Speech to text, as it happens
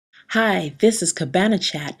Hi, this is Cabana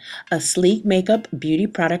Chat, a sleek makeup beauty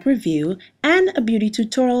product review and a beauty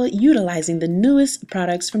tutorial utilizing the newest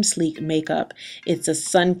products from Sleek Makeup. It's a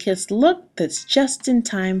sun-kissed look that's just in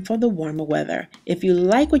time for the warmer weather. If you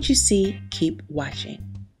like what you see, keep watching.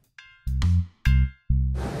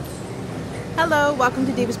 Hello, welcome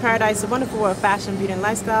to Diva's Paradise, a wonderful world of fashion, beauty, and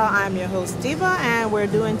lifestyle. I'm your host Diva, and we're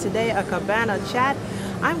doing today a Cabana Chat.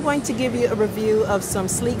 I'm going to give you a review of some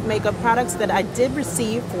sleek makeup products that I did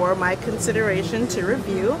receive for my consideration to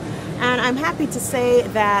review, and I'm happy to say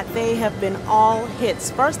that they have been all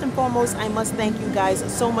hits. First and foremost, I must thank you guys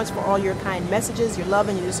so much for all your kind messages, your love,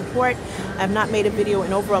 and your support. I've not made a video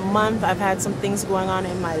in over a month. I've had some things going on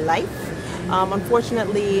in my life.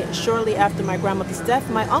 Unfortunately, shortly after my grandmother's death,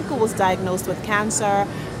 my uncle was diagnosed with cancer,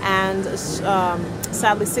 and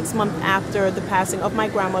sadly 6 months after the passing of my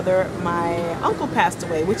grandmother, my uncle passed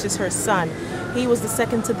away, which is her son. He was the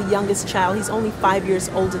second to the youngest child. He's only 5 years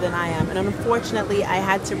older than I am, and unfortunately I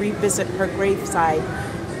had to revisit her graveside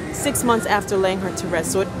 6 months after laying her to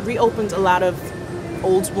rest, so it reopened a lot of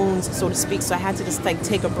old wounds, so to speak, so I had to just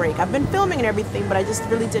take a break. I've been filming and everything, but I just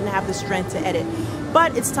really didn't have the strength to edit.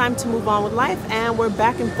 But it's time to move on with life, and we're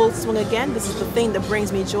back in full swing again. This is the thing that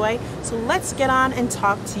brings me joy. So let's get on and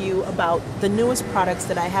talk to you about the newest products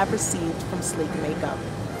that I have received from Sleek Makeup.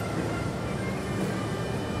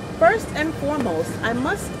 First and foremost, I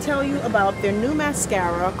must tell you about their new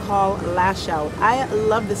mascara called Lash Out. I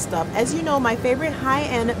love this stuff. As you know, my favorite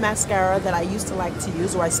high-end mascara that I used to like to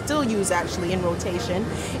use, or I still use actually in rotation,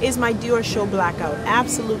 is my Dior Show Blackout.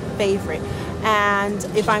 Absolute favorite. And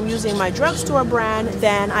if I'm using my drugstore brand,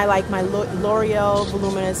 then I like my L'Oreal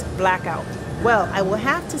Voluminous Blackout. Well, I will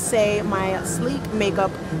have to say my Sleek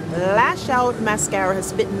Makeup Lash Out Mascara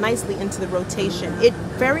has fit nicely into the rotation. It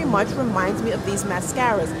very much reminds me of these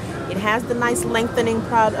mascaras. It has the nice lengthening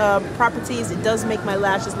properties. It does make my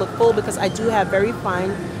lashes look full because I do have very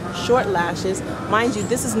fine short lashes. Mind you,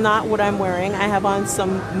 this is not what I'm wearing. I have on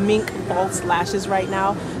some mink false lashes right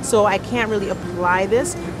now, so I can't really apply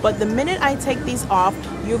this. But the minute I take these off,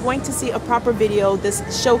 you're going to see a proper video this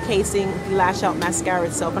showcasing the Lash Out Mascara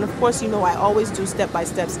itself. And of course, you know I always do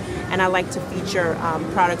step-by-steps, and I like to feature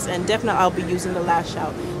products, and definitely I'll be using the Lash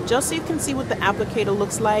Out. Just so you can see what the applicator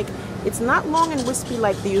looks like. It's not long and wispy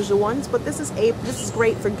like the usual ones, but this is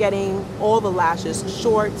great for getting all the lashes,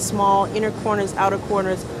 short, small, inner corners, outer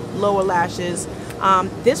corners, lower lashes.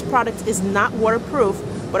 This product is not waterproof,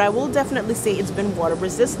 but I will definitely say it's been water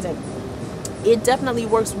resistant. It definitely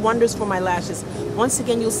works wonders for my lashes. Once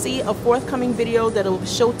again, you'll see a forthcoming video that will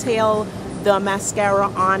showtail the mascara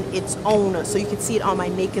on its own, so you can see it on my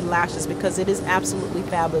naked lashes, because it is absolutely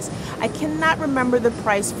fabulous. I cannot remember the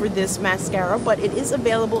price for this mascara, but it is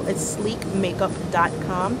available at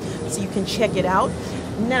sleekmakeup.com, so you can check it out.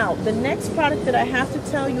 Now, the next product that I have to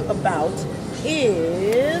tell you about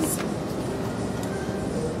is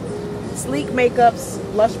Sleek Makeup's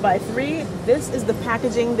Blush by 3. This is the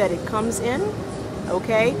packaging that it comes in,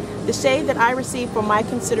 okay? The shade that I received for my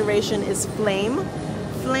consideration is Flame.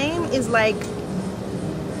 Flame is like,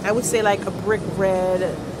 I would say like a brick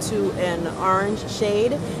red to an orange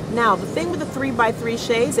shade. Now, the thing with the 3x3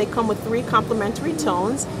 shades, they come with 3 complementary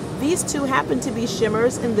tones. These two happen to be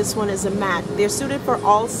shimmers, and this one is a matte. They're suited for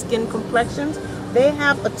all skin complexions. They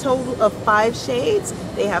have a total of 5 shades.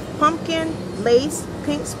 They have Pumpkin, Lace,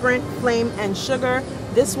 Pink Sprint, Flame, and Sugar.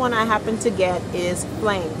 This one I happen to get is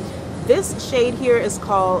Flame. This shade here is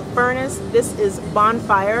called Furnace. This is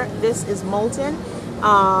Bonfire. This is Molten.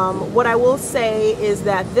 What I will say is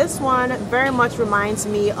that this one very much reminds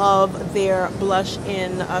me of their blush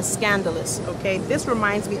in Scandalous. Okay, this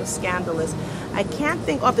reminds me of Scandalous. I can't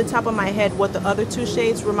think off the top of my head what the other 2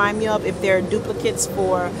 shades remind me of, if they're duplicates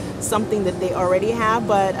for something that they already have,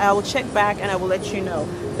 but I will check back and I will let you know.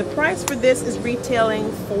 The price for this is retailing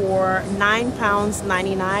for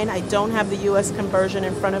 £9.99. I don't have the US conversion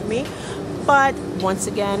in front of me. But once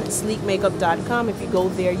again, sleekmakeup.com, if you go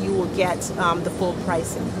there, you will get the full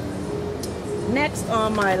pricing. Next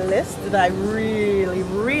on my list that I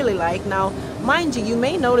really like. Now, mind you, you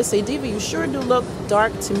may notice, hey Diva, you sure do look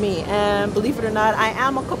dark to me. And believe it or not, I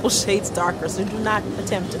am a couple shades darker, so do not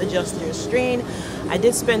attempt to adjust your screen. I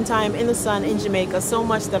did spend time in the sun in Jamaica, so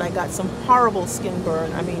much that I got some horrible skin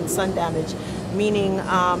burn, sun damage, meaning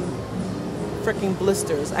freaking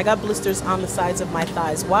blisters. I got blisters on the sides of my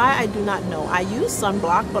thighs. Why? I do not know. I used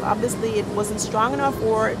sunblock, but obviously it wasn't strong enough,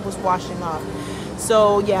 or it was washing off.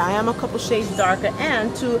 So yeah, I am a couple shades darker,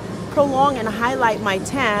 and to prolong and highlight my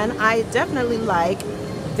tan, I definitely like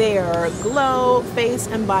their Glow Face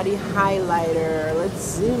and Body Highlighter. Let's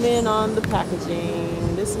zoom in on the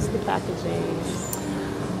packaging. This is the packaging.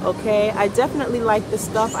 Okay, I definitely like this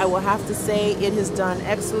stuff. I will have to say it has done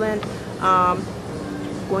excellent.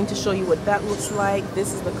 Going to show you what that looks like.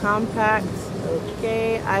 This is the compact.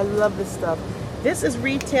 Okay, I love this stuff. This is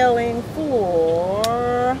retailing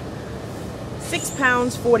for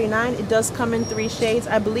 £6.49. It does come in 3 shades.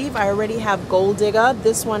 I believe I already have Gold Digger.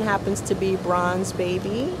 This one happens to be Bronze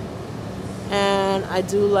Baby, and I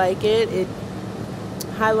do like it. It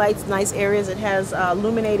highlights nice areas. It has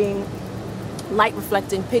illuminating, light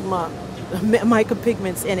reflecting mica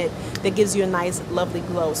pigments in it that gives you a nice lovely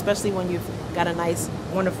glow, especially when you've got a nice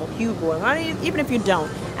wonderful hue going on, even if you don't.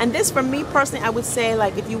 And this, for me personally, I would say,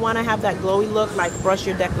 like, if you want to have that glowy look, like brush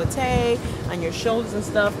your décolleté on your shoulders and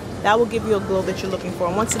stuff, that will give you a glow that you're looking for.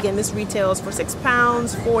 And once again, this retails for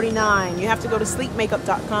 £6.49. You have to go to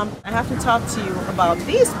sleekmakeup.com. I have to talk to you about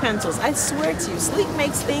these pencils. I swear to you, Sleek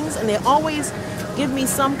makes things and they always give me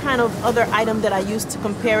some kind of other item that I use to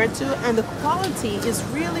compare it to, and the quality is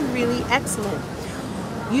really, really excellent.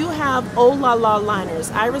 You have Oh La La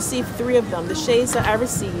liners. I received 3 of them. The shades that I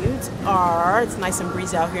received are, it's nice and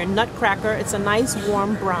breezy out here, Nutcracker. It's a nice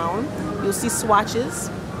warm brown. You'll see swatches.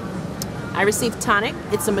 I received Tonic.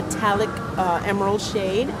 It's a metallic emerald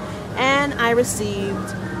shade. And I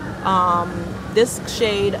received this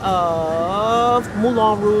shade of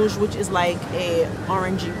Moulin Rouge, which is like a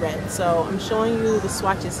orangey red. So I'm showing you the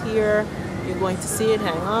swatches here. You're going to see it.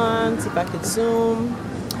 Hang on, see if I could zoom.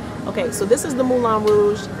 Okay, so this is the Moulin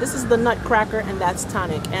Rouge, this is the Nutcracker, and that's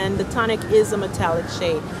Tonic. And the Tonic is a metallic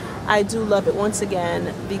shade. I do love it. Once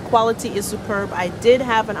again, the quality is superb. I did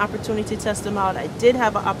have an opportunity to test them out. I did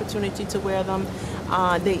have an opportunity to wear them.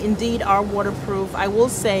 They indeed are waterproof. I will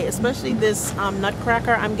say, especially this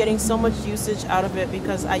Nutcracker, I'm getting so much usage out of it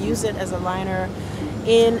because I use it as a liner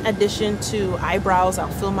in addition to eyebrows.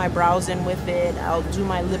 I'll fill my brows in with it. I'll do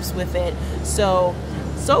my lips with it. So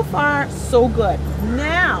far, so good.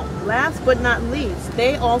 Now, last but not least,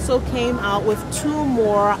 they also came out with 2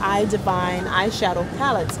 more I Divine eyeshadow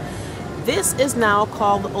palettes. This is now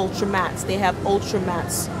called the Ultra Mattes. They have Ultra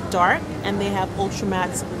Mattes Dark and they have Ultra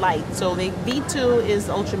Mattes Light. So the V2 is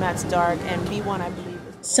Ultra Mattes Dark and V1, I believe.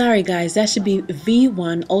 Sorry guys, that should be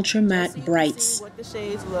V1 Ultra Matte Brights. See what the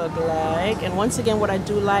shades look like. And once again, what I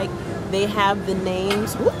do like, they have the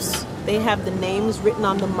names, whoops, they have the names written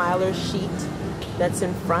on the Mylar sheet that's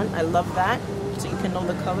in front. I love that, so you can know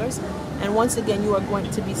the colors. And once again, you are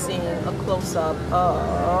going to be seeing a close-up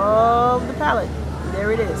of the palette.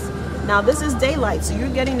 There it is. Now this is daylight, so you're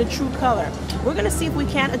getting the true color. We're going to see if we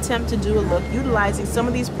can't attempt to do a look utilizing some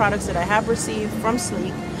of these products that I have received from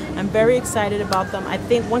Sleek. I'm very excited about them. I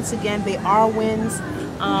think once again they are wins.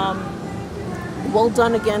 Well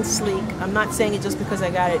done again, Sleek. I'm not saying it just because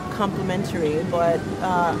I got it complimentary, but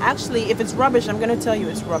actually if it's rubbish, I'm going to tell you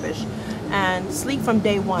it's rubbish. And Sleek from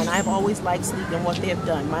day one, I've always liked Sleek and what they have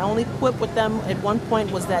done. My only quip with them at one point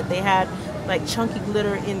was that they had like chunky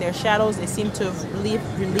glitter in their shadows. They seem to have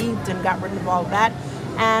relieved and got rid of all that.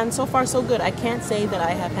 And so far so good. I can't say that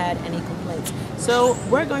I have had any complaints. So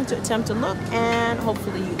we're going to attempt to look and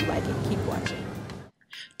hopefully you like it. Keep watching.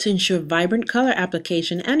 To ensure vibrant color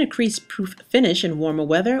application and a crease-proof finish in warmer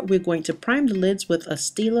weather, we're going to prime the lids with a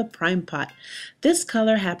Stila Prime Pot. This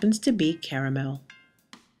color happens to be caramel.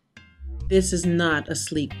 This is not a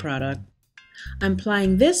Sleek product. I'm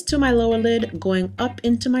applying this to my lower lid, going up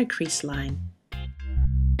into my crease line.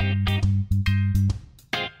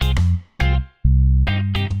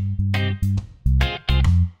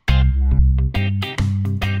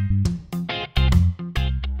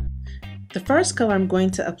 The first color I'm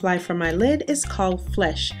going to apply for my lid is called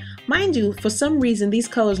Flesh. Mind you, for some reason these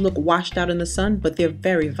colors look washed out in the sun, but they're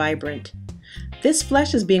very vibrant. This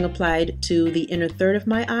Flesh is being applied to the inner third of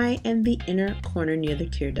my eye and the inner corner near the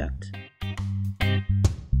tear duct.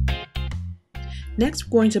 Next,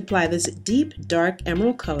 we're going to apply this deep dark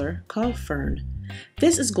emerald color called Fern.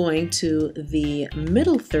 This is going to the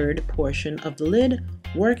middle third portion of the lid,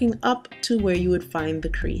 working up to where you would find the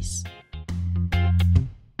crease.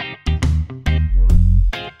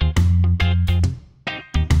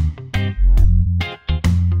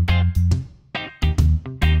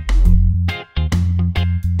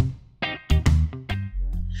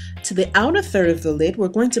 To the outer third of the lid, we're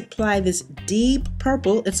going to apply this deep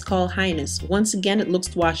purple. It's called Highness. Once again, it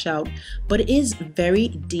looks washed out, but it is very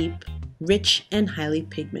deep, rich, and highly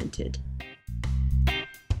pigmented.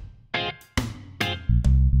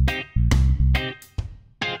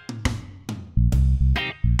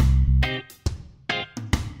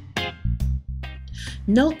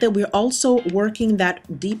 Note that we're also working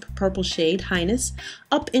that deep purple shade, Highness,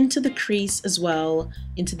 up into the crease as well,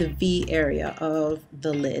 into the V area of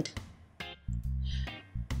the lid.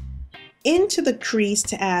 Into the crease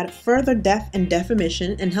to add further depth and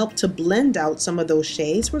definition and help to blend out some of those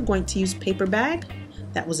shades, we're going to use Paper Bag.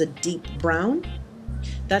 That was a deep brown.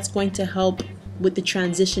 That's going to help with the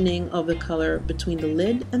transitioning of the color between the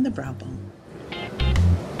lid and the brow bone.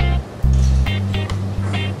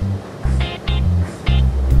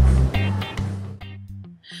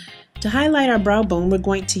 To highlight our brow bone, we're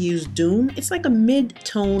going to use Doom. It's like a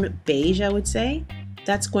mid-tone beige, I would say.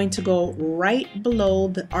 That's going to go right below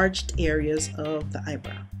the arched areas of the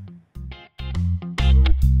eyebrow.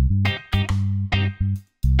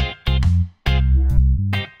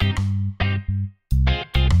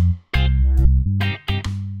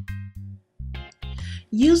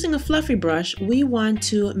 Using a fluffy brush, we want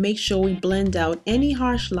to make sure we blend out any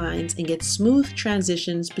harsh lines and get smooth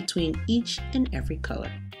transitions between each and every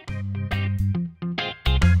color.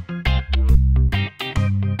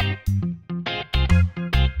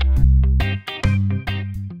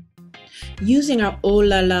 Using our Oh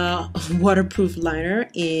La La waterproof liner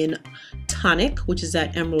in Tonic, which is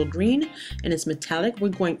that emerald green, and it's metallic, we're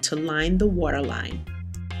going to line the waterline.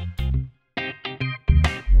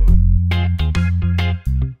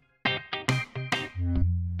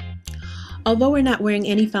 Although we're not wearing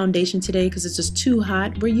any foundation today because it's just too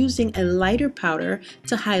hot, we're using a lighter powder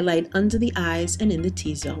to highlight under the eyes and in the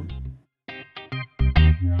T-zone.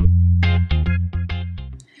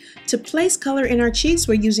 To place color in our cheeks,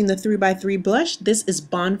 we're using the 3x3 blush. This is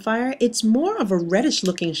Bonfire. It's more of a reddish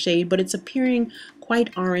looking shade, but it's appearing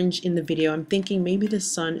quite orange in the video. I'm thinking maybe the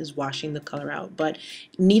sun is washing the color out, but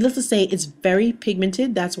needless to say, it's very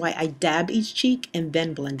pigmented. That's why I dab each cheek and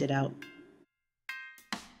then blend it out.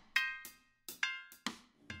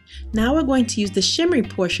 Now we're going to use the shimmery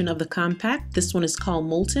portion of the compact. This one is called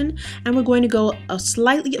Moulin, and we're going to go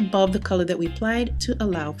slightly above the color that we applied to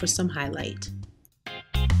allow for some highlight.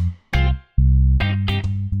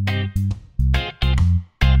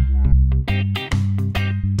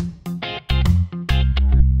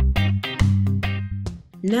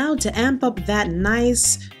 Now to amp up that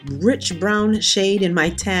nice rich brown shade in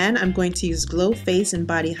my tan, I'm going to use Glow Face and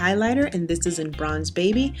Body Highlighter, and this is in Bronze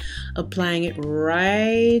Baby, applying it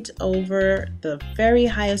right over the very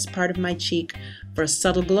highest part of my cheek for a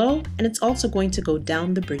subtle glow, and it's also going to go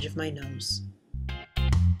down the bridge of my nose.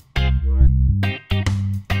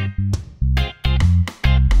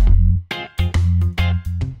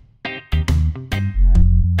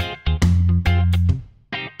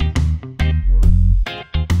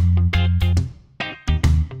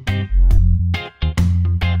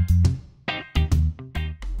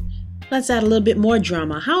 Let's add a little bit more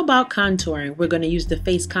drama. How about contouring? We're going to use the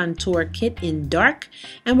Face Contour Kit in Dark,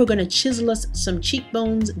 and we're going to chisel us some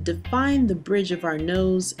cheekbones, define the bridge of our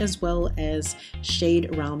nose, as well as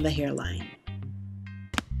shade around the hairline.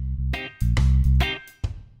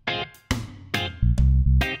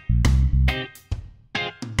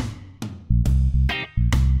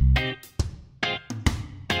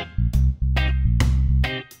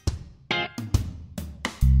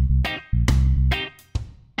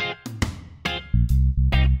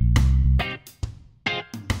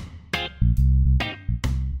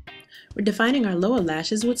 We're defining our lower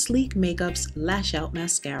lashes with Sleek Makeup's Lash Out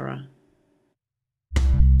Mascara.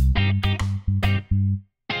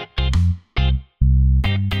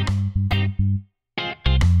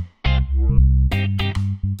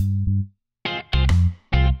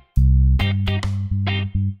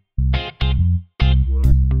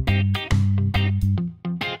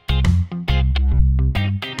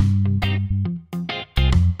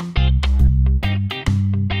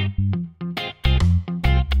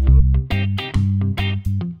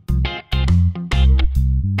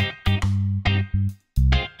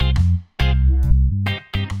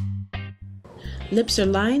 Lips are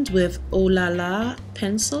lined with Oh La La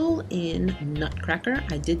pencil in Nutcracker.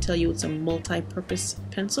 I did tell you it's a multi-purpose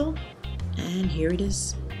pencil, and here it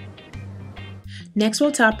is. Next,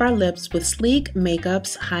 we'll top our lips with Sleek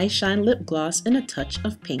Makeup's High Shine Lip Gloss in a touch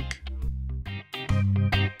of pink.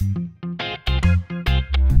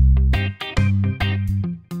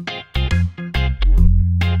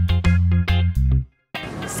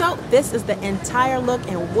 So this is the entire look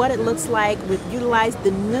and what it looks like. We've utilized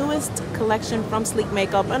the newest collection from Sleek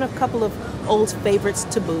Makeup and a couple of old favorites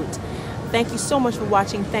to boot. Thank you so much for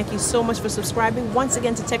watching. Thank you so much for subscribing. Once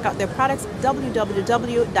again, to check out their products,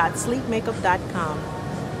 www.sleekmakeup.com.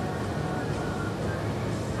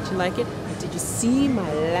 Did you like it? Did you see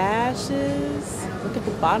my lashes? Look at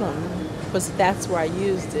the bottom, because that's where I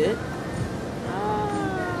used it.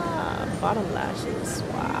 Bottom lashes.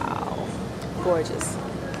 Wow. Gorgeous.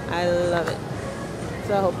 I love it.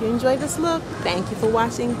 So I hope you enjoyed this look. Thank you for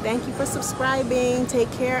watching. Thank you for subscribing.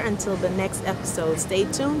 Take care until the next episode. Stay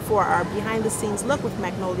tuned for our behind the scenes look with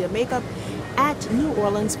Magnolia Makeup at New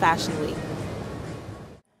Orleans Fashion Week.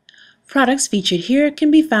 Products featured here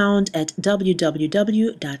can be found at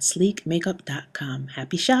www.sleekmakeup.com.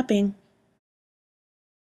 Happy shopping!